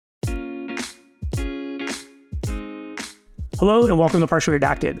Hello and welcome to Partially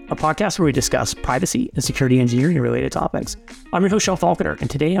Redacted, a podcast where we discuss privacy and security engineering related topics. I'm your host, Sean Falconer, and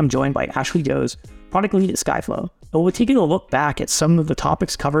today I'm joined by Ashley Does, product lead at Skyflow. And we're taking a look back at some of the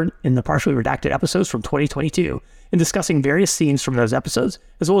topics covered in the Partially Redacted episodes from 2022 and discussing various themes from those episodes,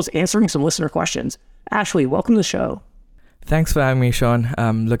 as well as answering some listener questions. Ashley, welcome to the show. Thanks for having me, Sean.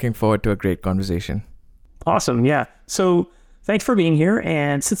 I'm looking forward to a great conversation. Awesome, yeah. So thanks for being here.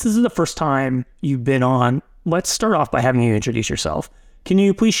 And since this is the first time you've been on, let's start off by having you introduce yourself. Can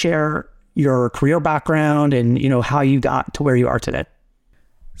you please share your career background and how you got to where you are today?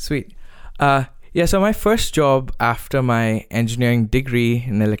 Sweet. So my first job after my engineering degree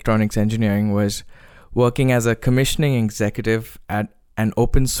in electronics engineering was working as a commissioning executive at an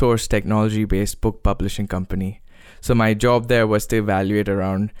open source technology-based book publishing company. So my job there was to evaluate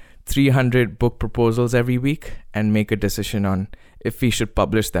around 300 book proposals every week and make a decision on if we should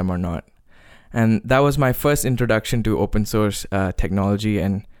publish them or not. And that was my first introduction to open source technology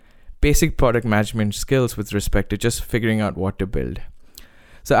and basic product management skills with respect to just figuring out what to build.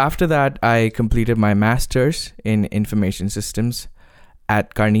 So after that, I completed my master's in information systems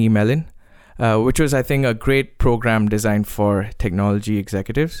at Carnegie Mellon, which was, I think, a great program designed for technology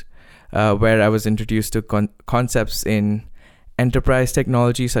executives, where I was introduced to concepts in enterprise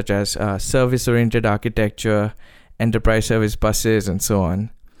technology such as service-oriented architecture, enterprise service buses, and so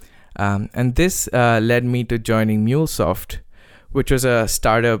on. And this led me to joining MuleSoft, which was a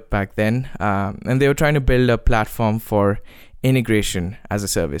startup back then. And they were trying to build a platform for integration as a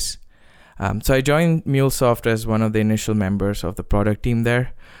service. So I joined MuleSoft as one of the initial members of the product team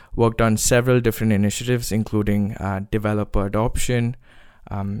there, worked on several different initiatives, including developer adoption,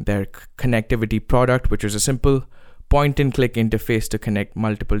 their connectivity product, which was a simple point-and-click interface to connect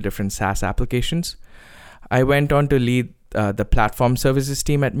multiple different SaaS applications. I went on to lead the platform services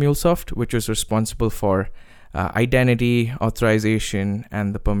team at MuleSoft, which was responsible for identity, authorization,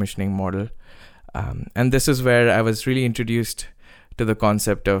 and the permissioning model. And this is where I was really introduced to the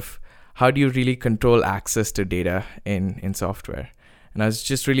concept of how do you really control access to data in software. And I was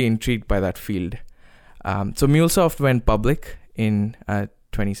just really intrigued by that field. So MuleSoft went public in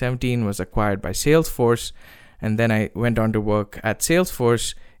 2017, was acquired by Salesforce, and then I went on to work at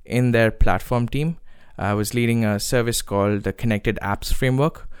Salesforce in their platform team. I was leading a service called the Connected Apps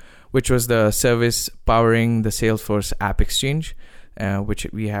Framework, which was the service powering the Salesforce App Exchange, which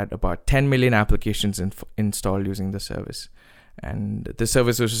we had about 10 million applications installed using the service. And the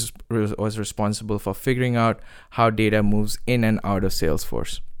service was responsible for figuring out how data moves in and out of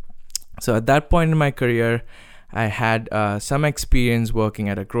Salesforce. So at that point in my career, I had some experience working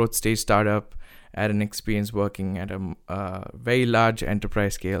at a growth stage startup, I had an experience working at a very large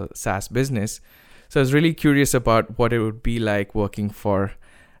enterprise scale SaaS business. So I was really curious about what it would be like working for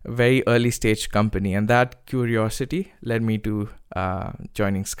a very early stage company. And that curiosity led me to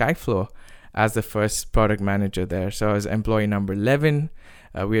joining Skyflow as the first product manager there. So I was employee number 11.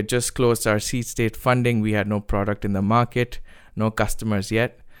 We had just closed our seed state funding. We had no product in the market, no customers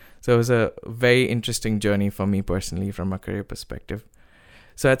yet. So it was a very interesting journey for me personally from a career perspective.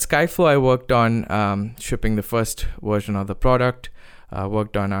 So at Skyflow, I worked on shipping the first version of the product,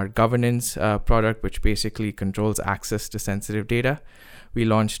 worked on our governance product, which basically controls access to sensitive data. We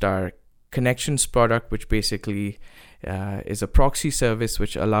launched our connections product, which basically is a proxy service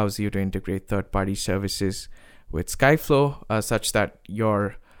which allows you to integrate third-party services with Skyflow such that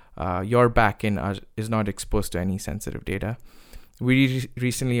your backend is not exposed to any sensitive data. We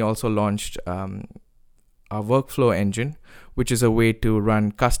recently also launched our workflow engine, which is a way to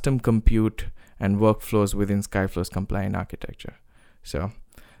run custom compute and workflows within Skyflow's compliant architecture. So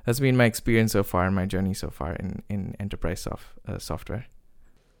that's been my experience so far and my journey so far in enterprise software.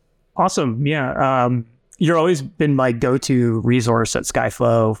 Awesome. Yeah. You've always been my go-to resource at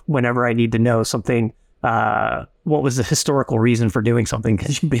Skyflow whenever I need to know something. What was the historical reason for doing something?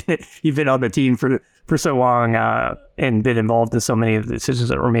 Because you've been on the team for so long and been involved in so many of the decisions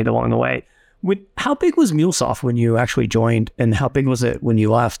that were made along the way. How big was MuleSoft when you actually joined, and how big was it when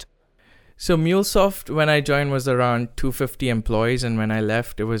you left? So MuleSoft, when I joined, was around 250 employees, and when I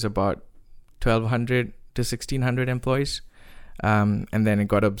left, it was about 1,200 to 1,600 employees. And then it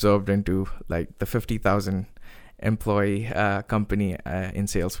got absorbed into like the 50,000 employee company in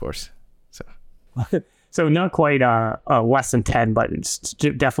Salesforce. So not quite less than 10, but it's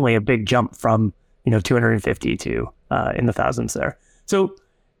definitely a big jump from 250 to in the thousands there. So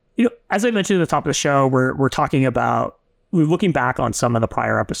as I mentioned at the top of the show, we're talking about we're looking back on some of the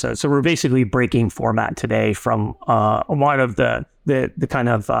prior episodes. So we're basically breaking format today from a lot of the kind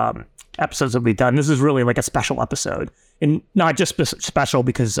of episodes that we've done. This is really like a special episode, and not just special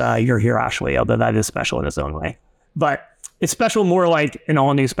because you're here, Ashley, although that is special in its own way. but it's special more like an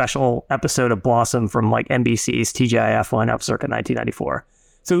all-new special episode of Blossom from like NBC's TGIF lineup circa 1994.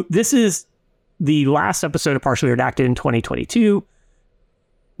 So this is the last episode of Partially Redacted in 2022.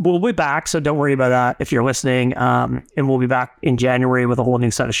 We'll be back, so don't worry about that if you're listening. And we'll be back in January with a whole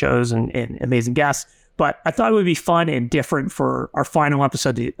new set of shows and amazing guests. But I thought it would be fun and different for our final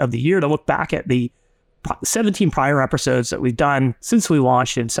episode of the year to look back at the 17 prior episodes that we've done since we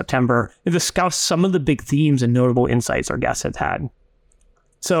launched in September and discuss some of the big themes and notable insights our guests have had.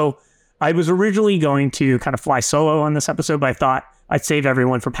 So I was originally going to kind of fly solo on this episode, but I thought I'd save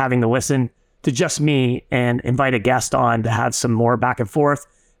everyone from having to listen to just me and invite a guest on to have some more back and forth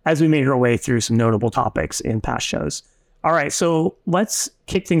as we made our way through some notable topics in past shows. All right, so let's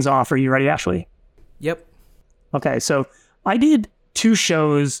kick things off. Are you ready, Ashley? Yep. Okay, so I did 2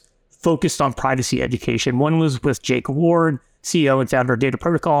 shows focused on privacy education. One was with Jake Ward, CEO and founder of Data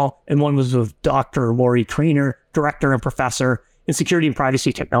Protocol, and one was with Dr. Lori Trainer, director and professor in security and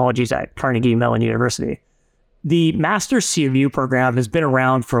privacy technologies at Carnegie Mellon University. The Master's CMU program has been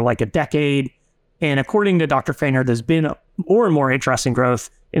around for like a decade, and according to Dr. Trainer, there's been more and more interesting growth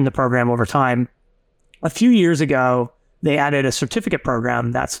in the program over time. A few years ago, they added a certificate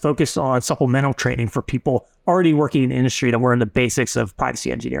program that's focused on supplemental training for people already working in the industry to learn the basics of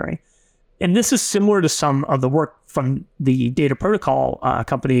privacy engineering. And this is similar to some of the work from the Data Protocol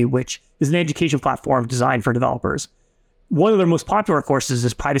company, which is an education platform designed for developers. One of their most popular courses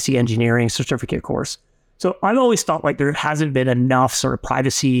is Privacy Engineering Certificate course. So I've always thought like there hasn't been enough sort of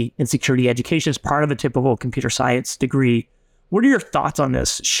privacy and security education as part of a typical computer science degree. What are your thoughts on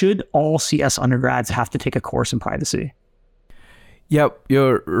this? Should all CS undergrads have to take a course in privacy? Yep,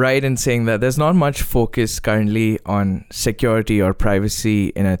 you're right in saying that there's not much focus currently on security or privacy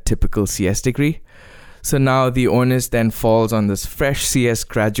in a typical CS degree. So now the onus then falls on this fresh CS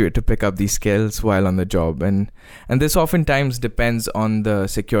graduate to pick up these skills while on the job. And this oftentimes depends on the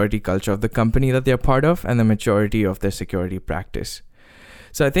security culture of the company that they're part of and the maturity of their security practice.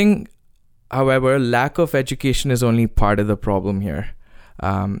 So I think, however, lack of education is only part of the problem here.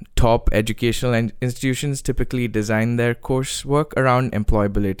 Top educational institutions typically design their coursework around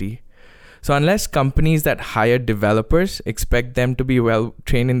employability. So unless companies that hire developers expect them to be well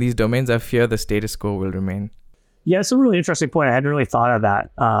trained in these domains, I fear the status quo will remain. Yeah, it's a really interesting point. I hadn't really thought of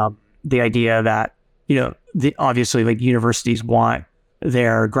that. The idea that, obviously like universities want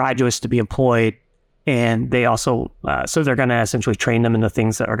their graduates to be employed, and they also, so they're going to essentially train them in the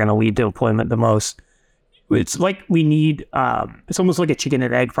things that are going to lead to employment the most. It's like we need, it's almost like a chicken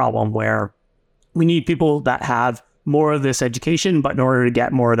and egg problem where we need people that have more of this education, but in order to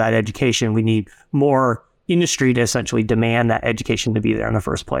get more of that education, we need more industry to essentially demand that education to be there in the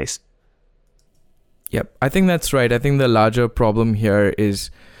first place. Yep, I think that's right. I think the larger problem here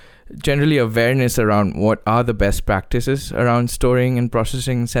is generally awareness around what are the best practices around storing and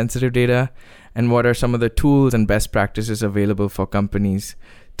processing sensitive data, and what are some of the tools and best practices available for companies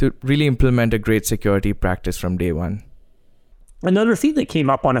to really implement a great security practice from day one. Another theme that came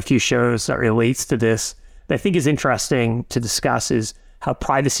up on a few shows that relates to this that I think is interesting to discuss is how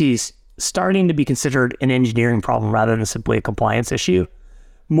privacy is starting to be considered an engineering problem rather than simply a compliance issue.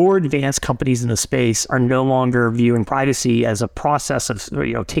 More advanced companies in the space are no longer viewing privacy as a process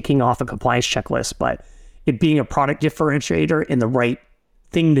of ticking off a compliance checklist, but it being a product differentiator and the right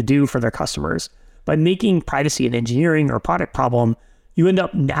thing to do for their customers. By making privacy an engineering or product problem, you end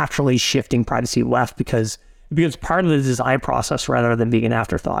up naturally shifting privacy left because it becomes part of the design process rather than being an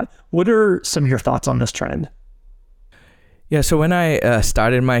afterthought. What are some of your thoughts on this trend? Yeah, so when I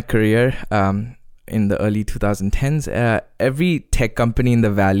started my career in the early 2010s, every tech company in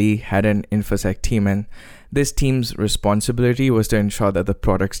the Valley had an InfoSec team, and this team's responsibility was to ensure that the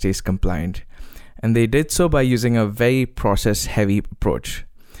product stays compliant. And they did so by using a very process-heavy approach.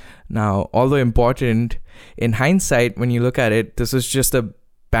 Now, although important, in hindsight, when you look at it, this was just a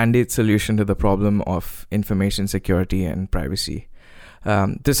band-aid solution to the problem of information security and privacy.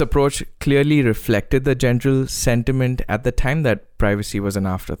 This approach clearly reflected the general sentiment at the time that privacy was an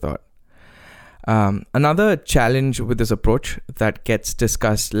afterthought. Another challenge with this approach that gets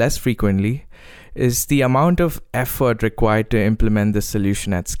discussed less frequently is the amount of effort required to implement this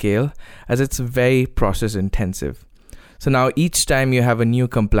solution at scale, as it's very process intensive. So now each time you have a new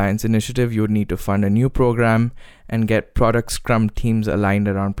compliance initiative, you would need to fund a new program and get product scrum teams aligned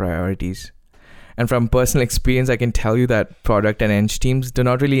around priorities. And from personal experience, I can tell you that product and eng teams do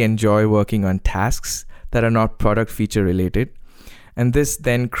not really enjoy working on tasks that are not product feature related. And this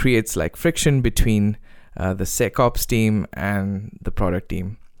then creates like friction between the SecOps team and the product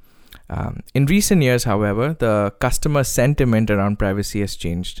team. In recent years, however, the customer sentiment around privacy has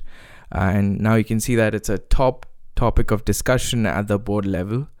changed. And now you can see that it's a top topic of discussion at the board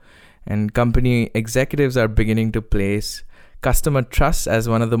level, and company executives are beginning to place customer trust as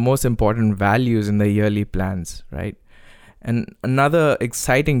one of the most important values in the yearly plans, right? And another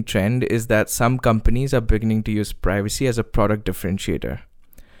exciting trend is that some companies are beginning to use privacy as a product differentiator.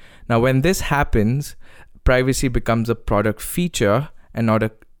 Now, when this happens, privacy becomes a product feature and not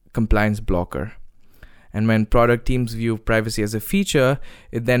a compliance blocker. And when product teams view privacy as a feature,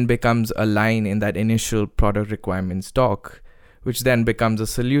 it then becomes a line in that initial product requirements doc, which then becomes a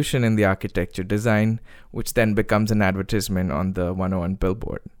solution in the architecture design, which then becomes an advertisement on the 101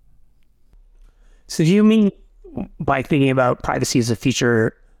 billboard. So do you mean by thinking about privacy as a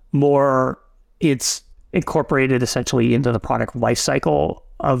feature, more it's incorporated essentially into the product lifecycle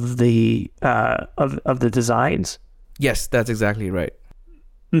of the designs? Yes, that's exactly right.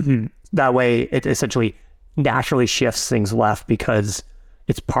 Mm-hmm. That way, it essentially naturally shifts things left because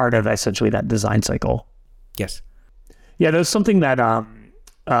it's part of essentially that design cycle. Yes. Yeah, there's something that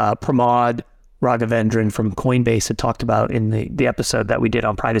Pramod Raghavendran from Coinbase had talked about in the episode that we did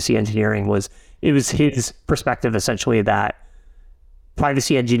on privacy engineering. It was his perspective essentially that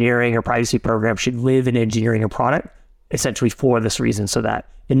privacy engineering or privacy program should live in engineering a product essentially for this reason, so that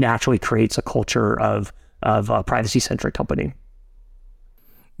it naturally creates a culture of a privacy-centric company.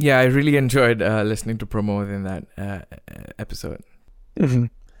 Yeah, I really enjoyed listening to Pramod in that episode. Mm-hmm.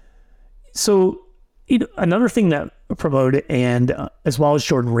 So, another thing that Pramod and as well as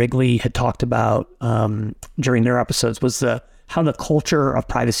Jordan Wrigley had talked about during their episodes was how the culture of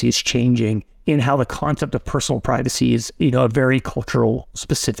privacy is changing, and how the concept of personal privacy is, a very cultural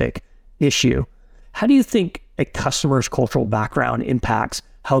specific issue. How do you think a customer's cultural background impacts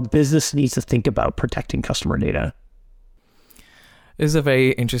how business needs to think about protecting customer data? This is a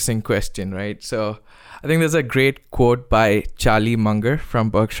very interesting question, right? So I think there's a great quote by Charlie Munger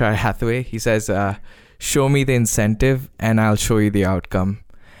from Berkshire Hathaway. He says, show me the incentive and I'll show you the outcome.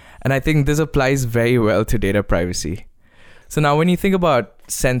 And I think this applies very well to data privacy. So now when you think about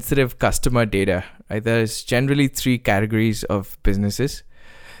sensitive customer data, right, there's generally three categories of businesses.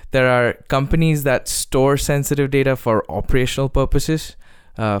 There are companies that store sensitive data for operational purposes,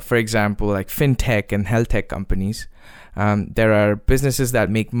 for example, like fintech and health tech companies. There are businesses that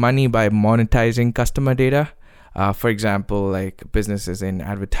make money by monetizing customer data, for example, like businesses in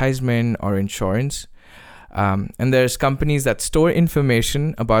advertisement or insurance. And there's companies that store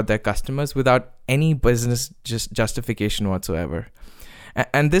information about their customers without any business justification whatsoever.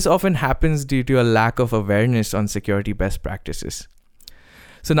 And this often happens due to a lack of awareness on security best practices.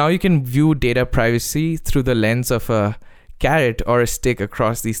 So now you can view data privacy through the lens of a carrot or a stick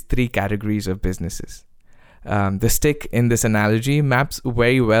across these three categories of businesses. The stick in this analogy maps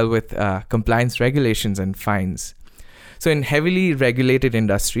very well with compliance regulations and fines. So in heavily regulated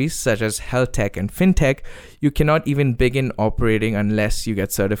industries such as health tech and fintech, you cannot even begin operating unless you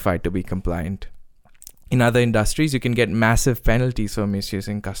get certified to be compliant. In other industries, you can get massive penalties for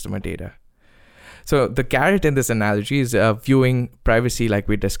misusing customer data. So the carrot in this analogy is viewing privacy, like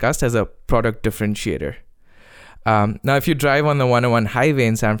we discussed, as a product differentiator. Now, if you drive on the 101 highway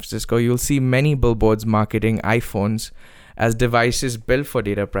in San Francisco, you'll see many billboards marketing iPhones as devices built for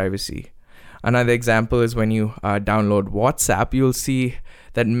data privacy. Another example is when you download WhatsApp, you'll see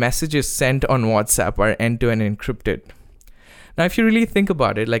that messages sent on WhatsApp are end-to-end encrypted. Now, if you really think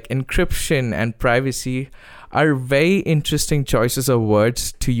about it, like encryption and privacy are very interesting choices of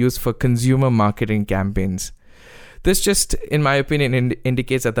words to use for consumer marketing campaigns. This just, in my opinion,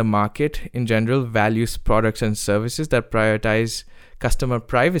 indicates that the market in general values products and services that prioritize customer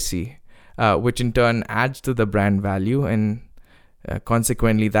privacy, which in turn adds to the brand value, and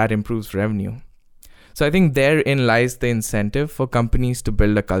consequently that improves revenue. So I think therein lies the incentive for companies to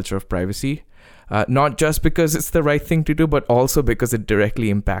build a culture of privacy, not just because it's the right thing to do, but also because it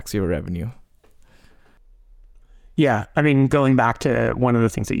directly impacts your revenue. Yeah, I mean, going back to one of the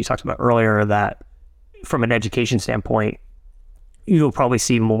things that you talked about earlier, that from an education standpoint, you'll probably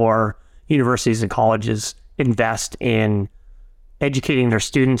see more universities and colleges invest in educating their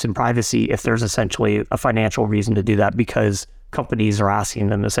students in privacy if there's essentially a financial reason to do that, because companies are asking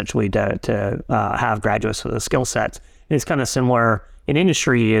them essentially to have graduates with the skill sets. And it's kind of similar in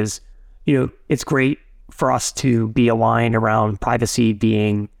industry is, it's great for us to be aligned around privacy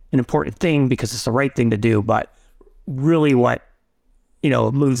being an important thing because it's the right thing to do. But really what,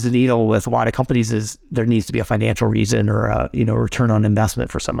 moves the needle with a lot of companies is there needs to be a financial reason or a, return on investment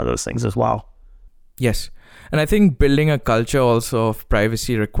for some of those things as well. Yes. And I think building a culture also of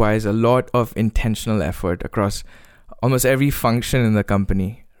privacy requires a lot of intentional effort across almost every function in the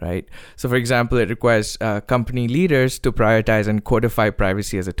company, right? So for example, it requires company leaders to prioritize and codify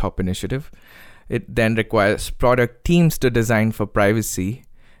privacy as a top initiative. It then requires product teams to design for privacy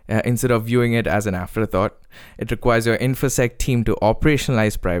instead of viewing it as an afterthought. It requires your InfoSec team to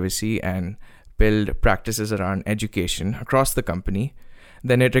operationalize privacy and build practices around education across the company.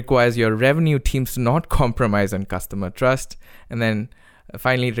 Then it requires your revenue teams to not compromise on customer trust. And then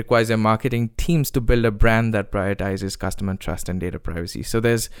finally, it requires your marketing teams to build a brand that prioritizes customer trust and data privacy. So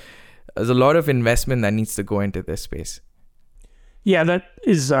there's a lot of investment that needs to go into this space. Yeah, that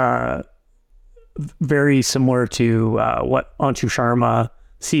is very similar to what Anshu Sharma,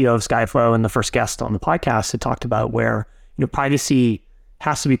 CEO of Skyflow and the first guest on the podcast, had talked about, where privacy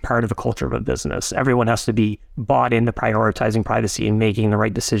has to be part of a culture of a business. Everyone has to be bought into prioritizing privacy and making the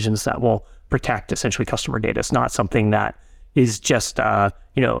right decisions that will protect essentially customer data. It's not something that is just a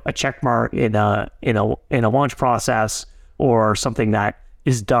check mark in a launch process, or something that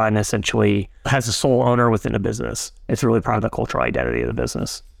is done essentially has a sole owner within a business. It's really part of the cultural identity of the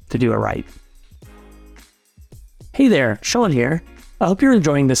business to do it right. Hey there, Sean here. I hope you're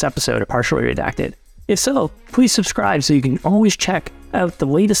enjoying this episode of Partially Redacted. If so, please subscribe so you can always check out the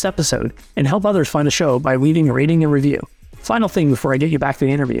latest episode and help others find the show by leaving a rating and review. Final thing before I get you back to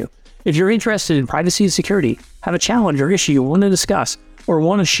the interview. If you're interested in privacy and security, have a challenge or issue you want to discuss, or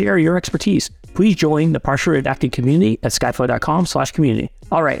want to share your expertise, please join the Partially Redacted community at skyflow.com/community.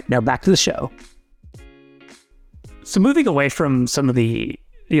 All right, now back to the show. So moving away from some of the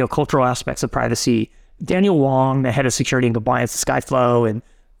cultural aspects of privacy, Daniel Wong, the head of security and compliance at Skyflow, and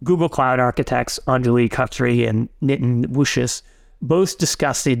Google Cloud architects Anjali Khatri and Nitin Wushis both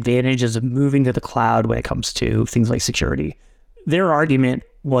discussed the advantages of moving to the cloud when it comes to things like security. Their argument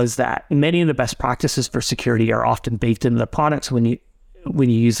was that many of the best practices for security are often baked into the products when you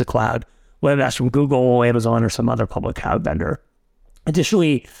use the cloud, whether that's from Google, Amazon, or some other public cloud vendor.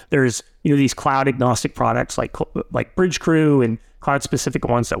 Additionally, there's these cloud agnostic products like Bridgecrew and cloud specific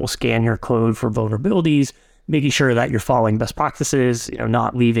ones that will scan your code for vulnerabilities, making sure that you're following best practices,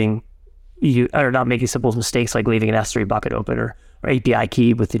 not making simple mistakes like leaving an S3 bucket open or API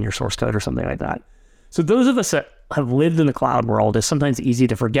key within your source code or something like that. So those of us that have lived in the cloud world, it's sometimes easy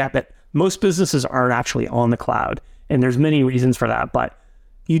to forget that most businesses aren't actually on the cloud. And there's many reasons for that, but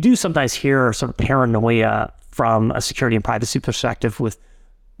you do sometimes hear sort of paranoia from a security and privacy perspective with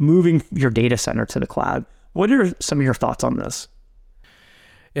moving your data center to the cloud. What are some of your thoughts on this?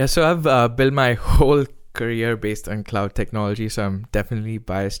 Yeah, so I've built my whole career based on cloud technology, so I'm definitely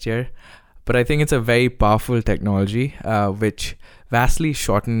biased here. But I think it's a very powerful technology, which vastly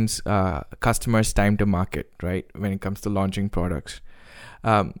shortens customers' time to market, right, when it comes to launching products.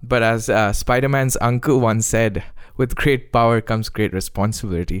 But as Spider-Man's uncle once said, with great power comes great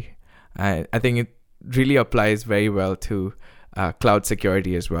responsibility. I think it really applies very well to cloud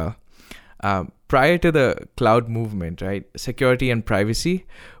security as well. Prior to the cloud movement, right, security and privacy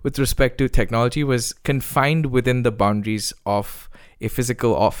with respect to technology was confined within the boundaries of a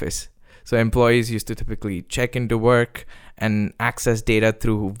physical office. So employees used to typically check into work and access data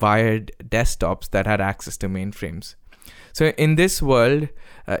through wired desktops that had access to mainframes. So in this world,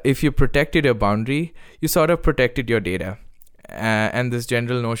 if you protected your boundary, you sort of protected your data. And this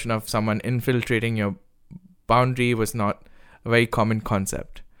general notion of someone infiltrating your boundary was not a very common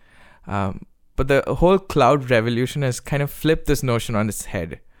concept. But the whole cloud revolution has kind of flipped this notion on its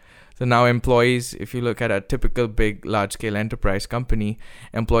head. So now employees, if you look at a typical big, large-scale enterprise company,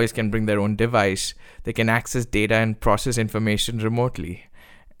 employees can bring their own device. They can access data and process information remotely.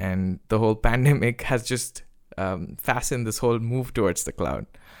 And the whole pandemic has just fastened this whole move towards the cloud.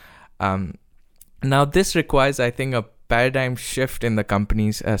 Now, this requires, I think, a paradigm shift in the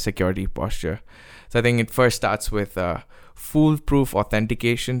company's security posture. So I think it first starts with a foolproof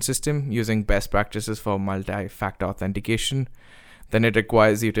authentication system using best practices for multi-factor authentication. Then it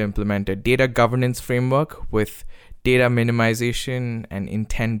requires you to implement a data governance framework with data minimization and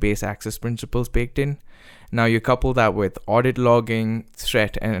intent-based access principles baked in. Now you couple that with audit logging,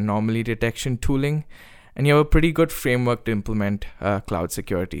 threat and anomaly detection tooling, and you have a pretty good framework to implement cloud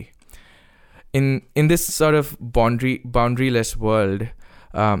security. In this sort of boundaryless world,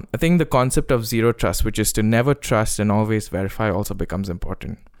 I think the concept of zero trust, which is to never trust and always verify, also becomes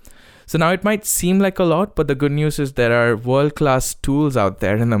important. So now it might seem like a lot, but the good news is there are world-class tools out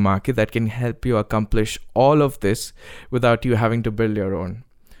there in the market that can help you accomplish all of this without you having to build your own.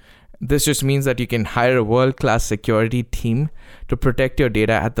 This just means that you can hire a world-class security team to protect your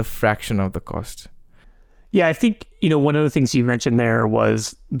data at the fraction of the cost. Yeah, I think, one of the things you mentioned there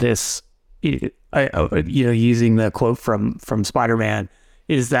was this, using the quote from Spider-Man,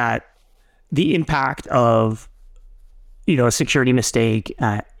 is that the impact of, a security mistake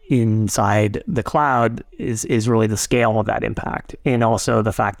inside the cloud is really the scale of that impact, and also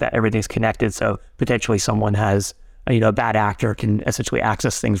the fact that everything's connected. So potentially someone has, a bad actor can essentially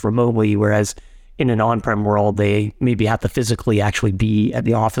access things remotely, whereas in an on-prem world, they maybe have to physically actually be at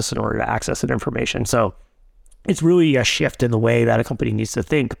the office in order to access that information. So it's really a shift in the way that a company needs to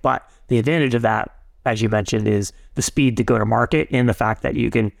think. But the advantage of that, as you mentioned, is the speed to go to market, and the fact that you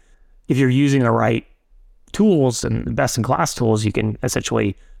can, if you're using the right tools and best-in-class tools, you can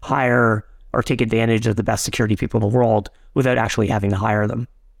essentially hire or take advantage of the best security people in the world without actually having to hire them.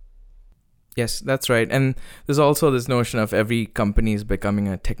 Yes, that's right. And there's also this notion of every company is becoming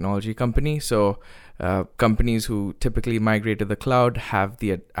a technology company. So companies who typically migrate to the cloud have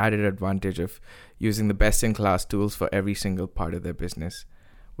the added advantage of using the best-in-class tools for every single part of their business,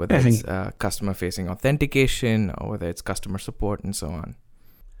 whether it's customer-facing authentication or whether it's customer support and so on.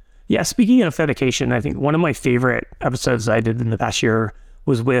 Yeah, speaking of authentication, I think one of my favorite episodes I did in the past year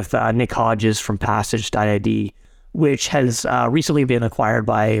was with Nick Hodges from Passage.id, which has recently been acquired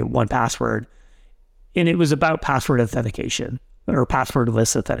by 1Password. And it was about password authentication or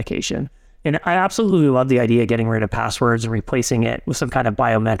passwordless authentication. And I absolutely love the idea of getting rid of passwords and replacing it with some kind of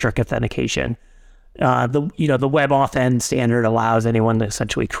biometric authentication. The WebAuthn standard allows anyone to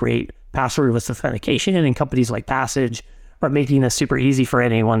essentially create passwordless authentication, and companies like Passage are making this super easy for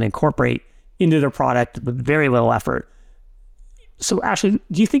anyone to incorporate into their product with very little effort. So Ashley,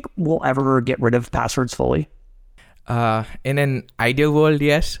 do you think we'll ever get rid of passwords fully? In an ideal world,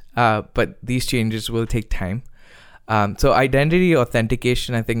 yes, but these changes will take time. So identity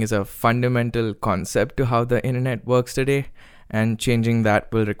authentication, I think, is a fundamental concept to how the internet works today, and changing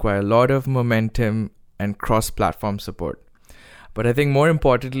that will require a lot of momentum and cross-platform support. But I think more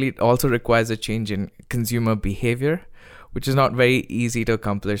importantly, it also requires a change in consumer behavior, which is not very easy to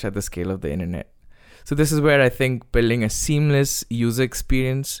accomplish at the scale of the internet. So this is where I think building a seamless user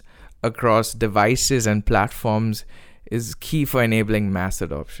experience across devices and platforms is key for enabling mass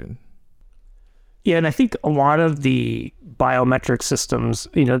adoption. Yeah, and I think a lot of the biometric systems,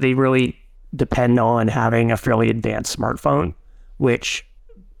 they really depend on having a fairly advanced smartphone, which,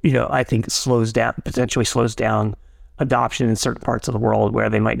 I think potentially slows down adoption in certain parts of the world where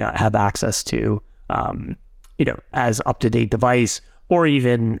they might not have access to, as up-to-date device, or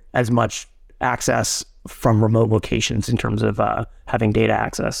even as much access from remote locations in terms of having data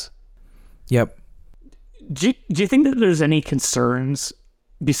access. Yep. Do you think that there's any concerns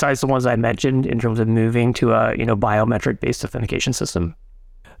besides the ones I mentioned in terms of moving to a biometric-based authentication system?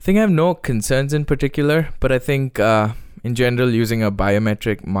 I think I have no concerns in particular, but I think in general, using a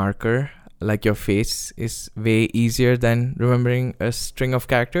biometric marker like your face is way easier than remembering a string of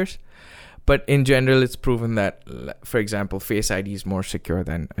characters. But in general, it's proven that, for example, Face ID is more secure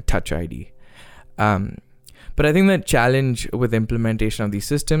than a Touch ID. But I think the challenge with implementation of these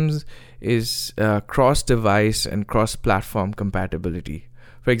systems is cross-device and cross-platform compatibility.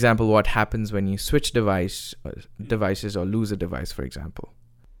 For example, what happens when you switch devices or lose a device, for example.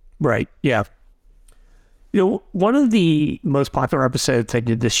 Right, yeah. One of the most popular episodes I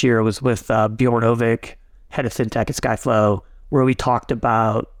did this year was with Bjorn Ovik, head of fintech at Skyflow, where we talked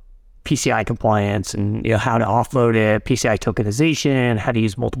about PCI compliance and how to offload it, PCI tokenization, how to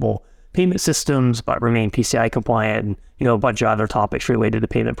use multiple payment systems but remain PCI compliant, and a bunch of other topics related to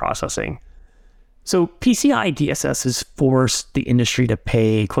payment processing. So PCI DSS has forced the industry to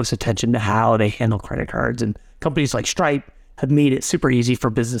pay close attention to how they handle credit cards, and companies like Stripe have made it super easy for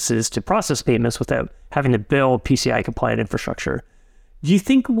businesses to process payments without having to build PCI compliant infrastructure. Do you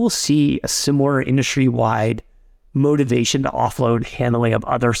think we'll see a similar industry-wide motivation to offload handling of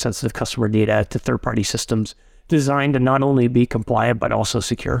other sensitive customer data to third-party systems designed to not only be compliant but also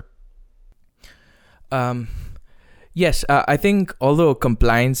secure? Yes, I think although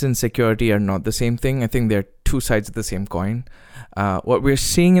compliance and security are not the same thing, I think they're two sides of the same coin. What we're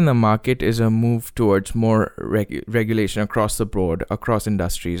seeing in the market is a move towards more regulation across the board, across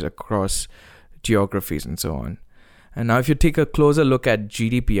industries, across geographies, and so on. And now if you take a closer look at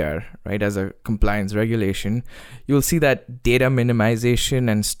GDPR, right, as a compliance regulation, you'll see that data minimization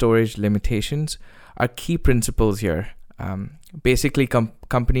and storage limitations are key principles here. Basically,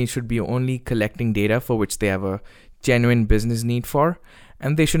 companies should be only collecting data for which they have a genuine business need for,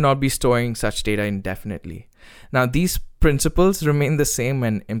 and they should not be storing such data indefinitely. Now, these principles remain the same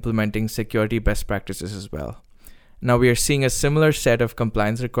when implementing security best practices as well. Now, we are seeing a similar set of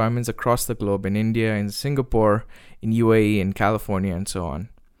compliance requirements across the globe in India, in Singapore, in UAE, in California, and so on.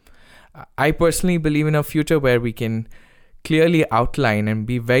 I personally believe in a future where we can clearly outline and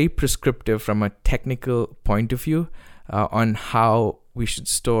be very prescriptive from a technical point of view on how we should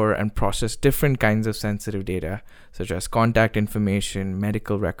store and process different kinds of sensitive data, such as contact information,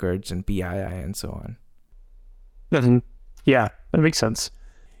 medical records, and PII, and so on. Yeah, that makes sense.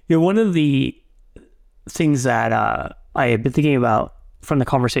 One of the things that I had been thinking about from the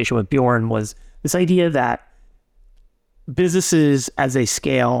conversation with Bjorn was this idea that businesses, as they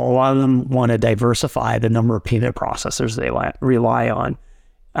scale, a lot of them want to diversify the number of payment processors they rely on.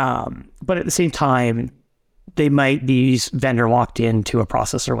 But at the same time, they might be vendor locked into a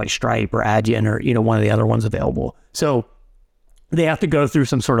processor like Stripe or Adyen or one of the other ones available. So they have to go through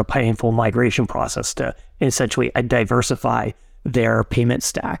some sort of painful migration process to essentially diversify their payment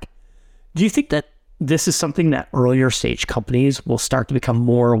stack. Do you think that this is something that earlier stage companies will start to become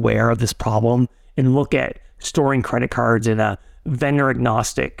more aware of this problem and look at storing credit cards in a vendor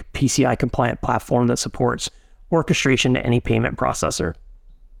agnostic PCI compliant platform that supports orchestration to any payment processor?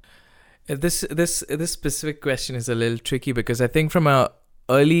 This specific question is a little tricky because I think from a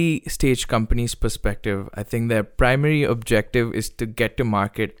early stage company's perspective, I think their primary objective is to get to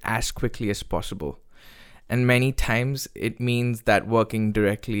market as quickly as possible. And many times it means that working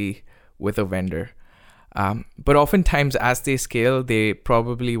directly with a vendor. But oftentimes as they scale, they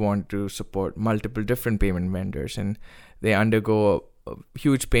probably want to support multiple different payment vendors and they undergo a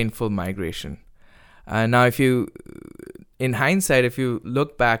huge painful migration. Now, in hindsight, if you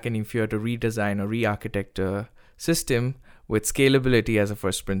look back and if you had to redesign or re-architect a system with scalability as a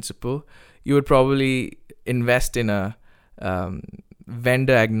first principle, you would probably invest in a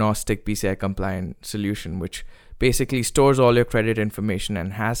vendor agnostic PCI compliant solution, which basically stores all your credit information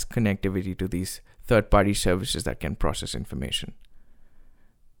and has connectivity to these third-party services that can process information.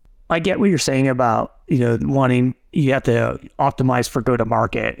 I get what you're saying about, wanting, you have to optimize for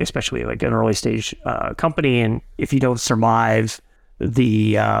go-to-market, especially like an early stage company. And if you don't survive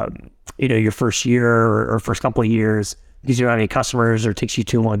the, your first year or first couple of years because you don't have any customers or it takes you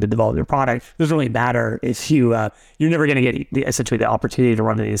too long to develop your product, it doesn't really matter if you're never going to get essentially the opportunity to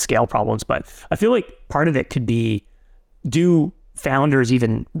run into these scale problems. But I feel like part of it could be, do founders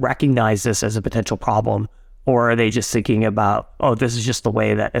even recognize this as a potential problem? Or are they just thinking about, this is just the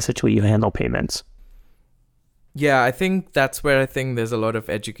way that essentially you handle payments? Yeah, I think that's where I think there's a lot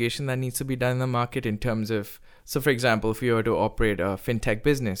of education that needs to be done in the market in terms of, so for example, if you were to operate a fintech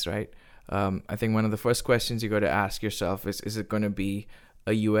business, right? I think one of the first questions you got to ask yourself is it going to be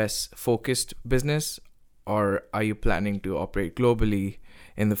a US focused business or are you planning to operate globally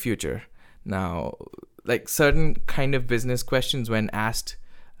in the future? Now, like certain kind of business questions when asked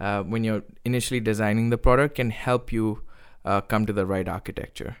when you're initially designing the product can help you come to the right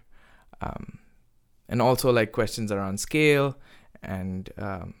architecture. And also like questions around scale and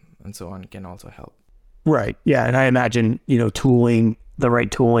so on can also help. Right. Yeah. And I imagine, tooling, the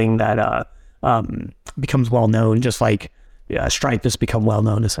right tooling that becomes well known, just like Stripe has become well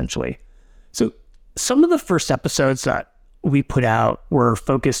known essentially. So some of the first episodes that we put out were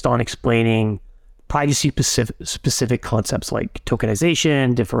focused on explaining privacy specific concepts like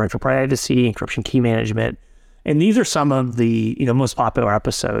tokenization, differential privacy, encryption key management. And these are some of the most popular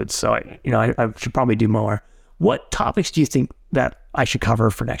episodes. So I should probably do more. What topics do you think that I should cover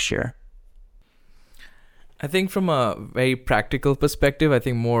for next year? I think from a very practical perspective, I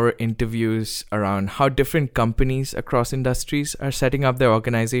think more interviews around how different companies across industries are setting up their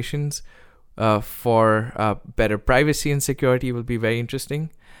organizations for better privacy and security will be very interesting.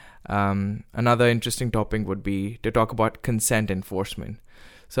 Another interesting topic would be to talk about consent enforcement.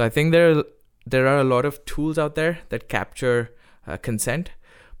 So I think there are a lot of tools out there that capture consent,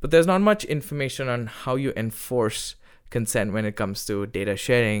 but there's not much information on how you enforce consent when it comes to data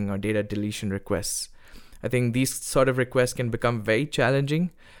sharing or data deletion requests. I think these sort of requests can become very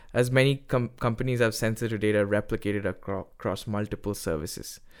challenging as many companies have sensitive data replicated across multiple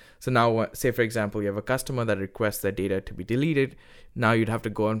services. So now, say for example, you have a customer that requests their data to be deleted. Now you'd have to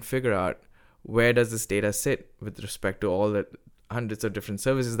go and figure out where does this data sit with respect to all the hundreds of different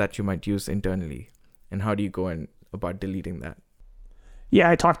services that you might use internally, and how do you go about deleting that? Yeah,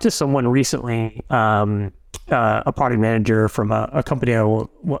 I talked to someone recently, a product manager from a company I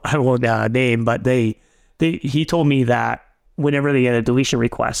won't name, but he told me that whenever they get a deletion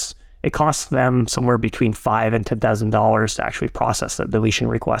request, it costs them somewhere between $5,000 and $10,000 to actually process that deletion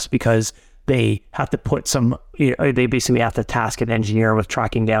request because they have to put they basically have to task an engineer with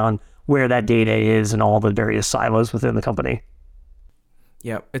tracking down where that data is and all the various silos within the company.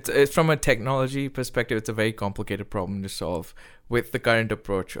 Yeah, it's from a technology perspective, it's a very complicated problem to solve with the current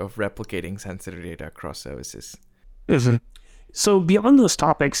approach of replicating sensitive data across services. Mm-hmm. So beyond those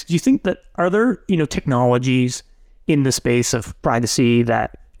topics, do you think that are there, technologies in the space of privacy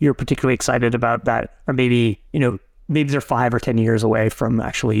that you're particularly excited about that are maybe, maybe they're 5 or 10 years away from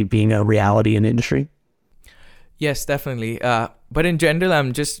actually being a reality in the industry? Yes, definitely. But in general,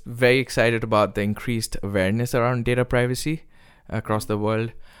 I'm just very excited about the increased awareness around data privacy across the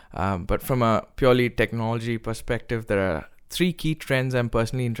world. But from a purely technology perspective, there are 3 key trends I'm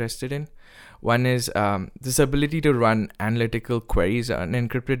personally interested in. One is this ability to run analytical queries on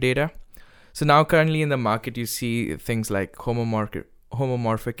encrypted data. So now currently in the market, you see things like homomorphic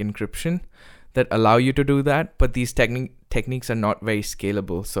encryption that allow you to do that, but these techniques are not very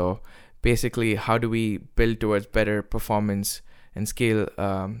scalable. So basically, how do we build towards better performance and scale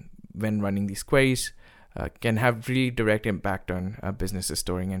when running these queries can have really direct impact on businesses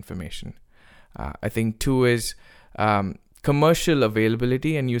storing information. I think 2 is commercial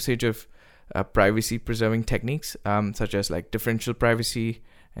availability and usage of privacy preserving techniques such as like differential privacy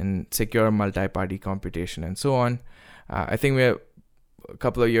and secure multi-party computation and so on. I think we're a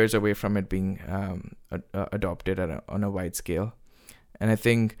couple of years away from it being adopted on a wide scale. And I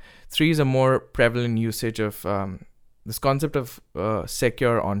think 3 is a more prevalent usage of this concept of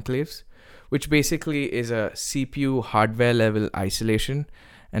secure enclaves, which basically is a CPU hardware level isolation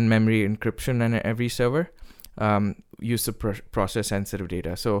and memory encryption on every server used to process sensitive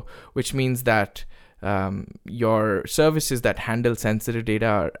data. So, which means that your services that handle sensitive data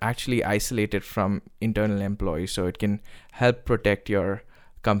are actually isolated from internal employees, so it can help protect your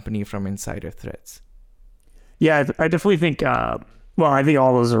company from insider threats. Yeah, I definitely think. I think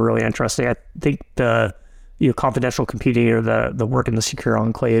all those are really interesting. I think the confidential computing or the work in the secure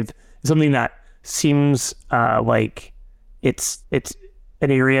enclave is something that seems like it's an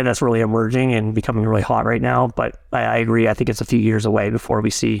area that's really emerging and becoming really hot right now. But I agree. I think it's a few years away before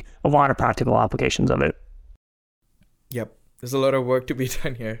we see a lot of practical applications of it. Yep. There's a lot of work to be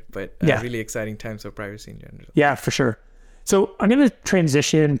done here, but really exciting times for privacy in general. Yeah, for sure. So I'm going to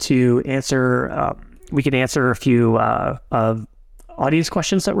transition to answer, we can answer a few of audience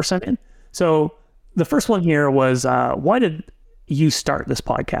questions that were sent in. So the first one here was, why did you start this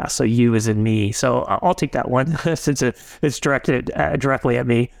podcast? So you as in me. So I'll take that one since it's directed directly at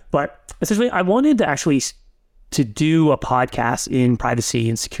me. But essentially, I wanted to actually to do a podcast in privacy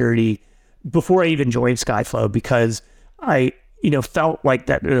and security before I even joined Skyflow, because I felt like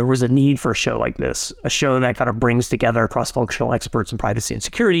that there was a need for a show like this, a show that kind of brings together cross-functional experts in privacy and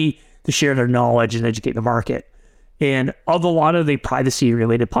security to share their knowledge and educate the market. And of a lot of the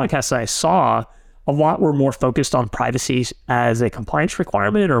privacy-related podcasts that I saw, a lot were more focused on privacy as a compliance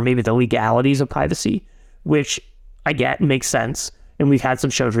requirement or maybe the legalities of privacy, which I get makes sense. And we've had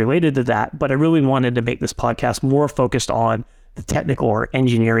some shows related to that, but I really wanted to make this podcast more focused on the technical or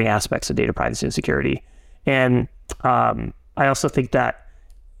engineering aspects of data privacy and security. And I also think that,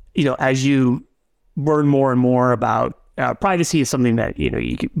 as you learn more and more about privacy is something that,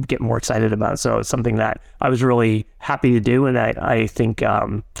 you get more excited about. So it's something that I was really happy to do. And I think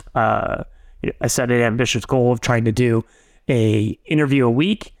I set an ambitious goal of trying to do a interview a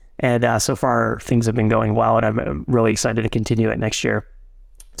week. And so far things have been going well, and I'm really excited to continue it next year.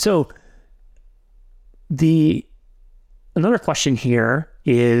 So another question here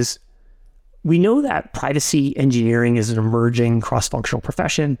is, we know that privacy engineering is an emerging cross-functional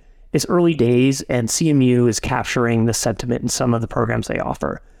profession. It's early days, and CMU is capturing the sentiment in some of the programs they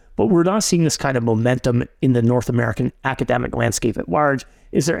offer. But we're not seeing this kind of momentum in the North American academic landscape at large.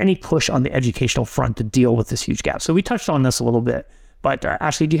 Is there any push on the educational front to deal with this huge gap? So we touched on this a little bit, but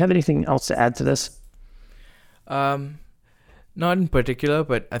Ashley, do you have anything else to add to this? Not in particular,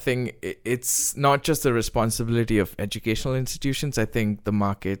 but I think it's not just the responsibility of educational institutions. I think the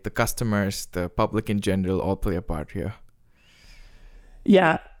market, the customers, the public in general all play a part here.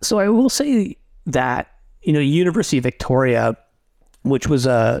 Yeah, so I will say that, University of Victoria, which was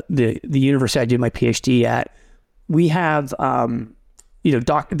the university I did my PhD at, we have,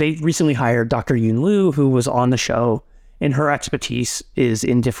 they recently hired Dr. Yun Liu, who was on the show, and her expertise is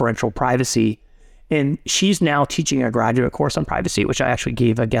in differential privacy. And she's now teaching a graduate course on privacy, which I actually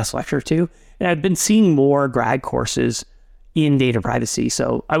gave a guest lecture to. And I've been seeing more grad courses in data privacy.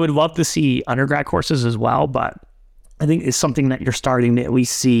 So I would love to see undergrad courses as well, but I think it's something that you're starting to at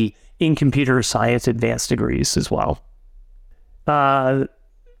least see in computer science advanced degrees as well.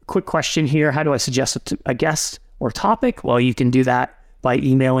 Quick question here. How do I suggest a guest or topic? Well, you can do that by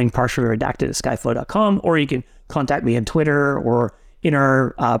emailing partiallyredacted@skyflow.com, or you can contact me on Twitter or in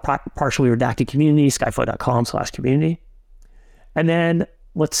our Partially Redacted community, skyflow.com/community. And then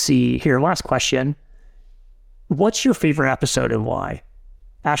let's see here. Last question. What's your favorite episode and why?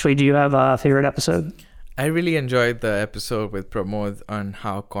 Ashley, do you have a favorite episode? I really enjoyed the episode with Pramod on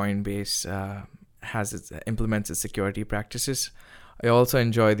how Coinbase implements its security practices. I also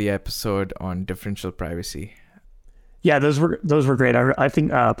enjoy the episode on differential privacy. Yeah, those were great. I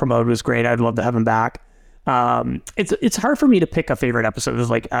think Pramod was great. I'd love to have him back. It's hard for me to pick a favorite episode. It's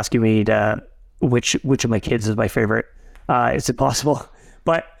like asking me to which of my kids is my favorite. It's impossible.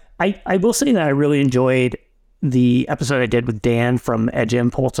 But I will say that I really enjoyed the episode I did with Dan from Edge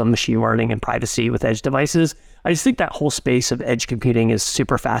Impulse on machine learning and privacy with edge devices. I just think that whole space of edge computing is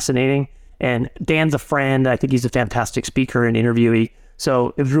super fascinating. And Dan's a friend. I think he's a fantastic speaker and interviewee.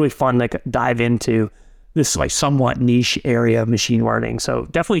 So it was really fun to dive into this like somewhat niche area of machine learning. So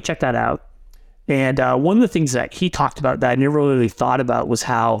definitely check that out. And one of the things that he talked about that I never really thought about was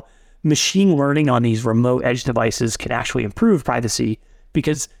how machine learning on these remote edge devices can actually improve privacy.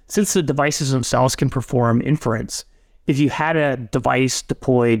 Because since the devices themselves can perform inference, if you had a device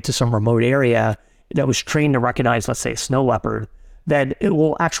deployed to some remote area that was trained to recognize, let's say, a snow leopard, then it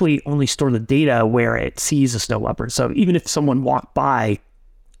will actually only store the data where it sees a snow leopard. So even if someone walked by,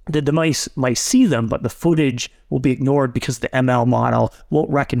 the device might see them, but the footage will be ignored because the ML model won't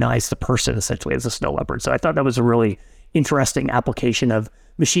recognize the person essentially as a snow leopard. So I thought that was a really interesting application of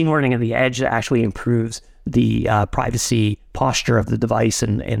machine learning at the edge that actually improves the privacy posture of the device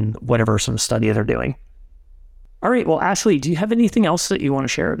and whatever sort of study they're doing. All right. Well, Ashley, do you have anything else that you want to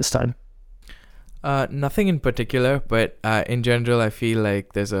share at this time? Nothing in particular, but in general, I feel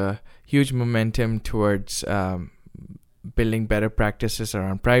like there's a huge momentum towards building better practices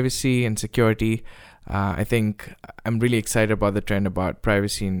around privacy and security. I think I'm really excited about the trend about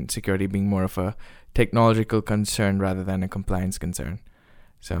privacy and security being more of a technological concern rather than a compliance concern.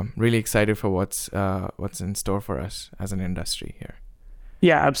 So I'm really excited for what's in store for us as an industry here.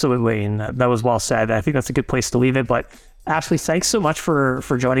 Yeah, absolutely. And that was well said. I think that's a good place to leave it. But Ashley, thanks so much for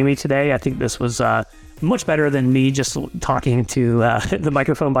joining me today. I think this was much better than me just talking to the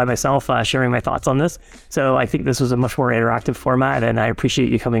microphone by myself, sharing my thoughts on this. So I think this was a much more interactive format, and I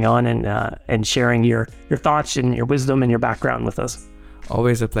appreciate you coming on and sharing your thoughts and your wisdom and your background with us.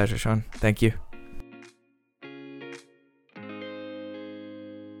 Always a pleasure, Sean. Thank you.